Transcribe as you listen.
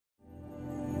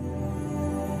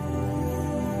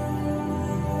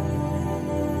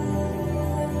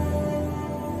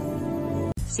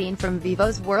Seen from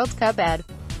Vivo's World Cup ad.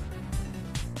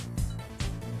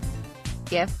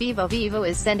 If Vivo Vivo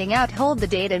is sending out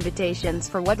hold-the-date invitations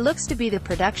for what looks to be the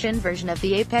production version of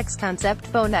the Apex concept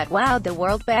phone that wowed the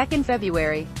world back in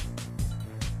February.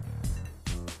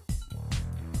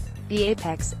 The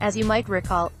Apex, as you might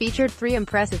recall, featured 3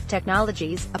 impressive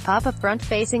technologies: a pop-up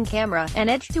front-facing camera, an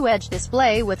edge-to-edge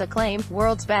display with a claimed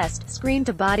world's best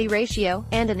screen-to-body ratio,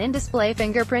 and an in-display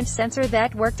fingerprint sensor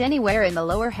that worked anywhere in the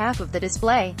lower half of the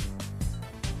display.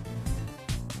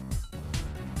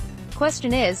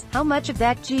 Question is, how much of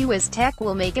that gee-whiz tech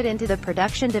will make it into the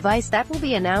production device that will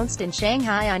be announced in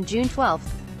Shanghai on June 12?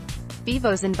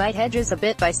 Vivo's invite hedges a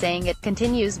bit by saying it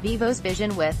continues Vivo's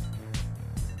vision with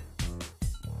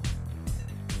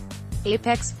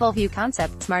Apex full-view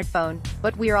concept smartphone,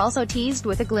 but we're also teased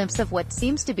with a glimpse of what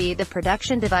seems to be the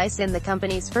production device in the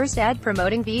company's first ad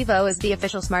promoting Vivo as the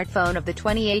official smartphone of the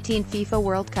 2018 FIFA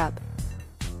World Cup.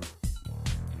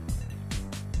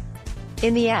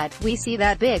 In the ad, we see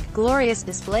that big, glorious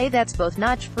display that's both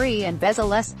notch-free and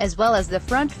bezel-less, as well as the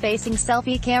front-facing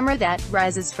selfie camera that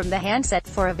rises from the handset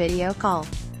for a video call.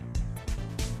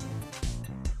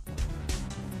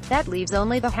 That leaves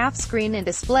only the half-screen and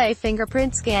display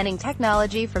fingerprint scanning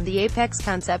technology from the Apex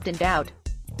concept in doubt.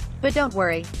 But don't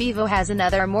worry, Vivo has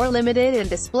another more limited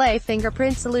in-display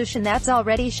fingerprint solution that's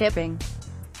already shipping.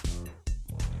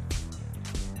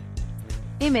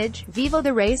 Image, Vivo: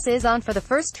 the race is on for the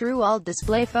first true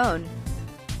all-display phone.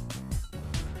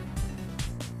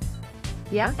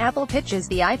 Yeah, Apple pitches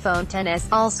the iPhone XS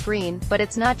all-screen, but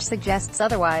its notch suggests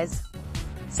otherwise.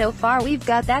 So far we've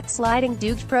got that sliding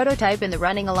Duke prototype in the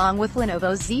running along with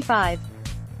Lenovo's Z5.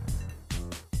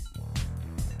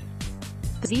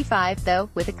 Z5, though,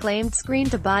 with a claimed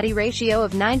screen-to-body ratio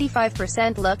of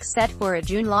 95%, looks set for a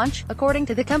June launch, according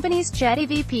to the company's chatty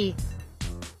VP.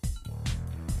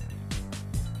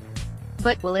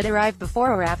 But will it arrive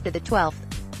before or after the 12th?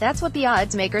 That's what the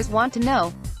odds makers want to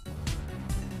know.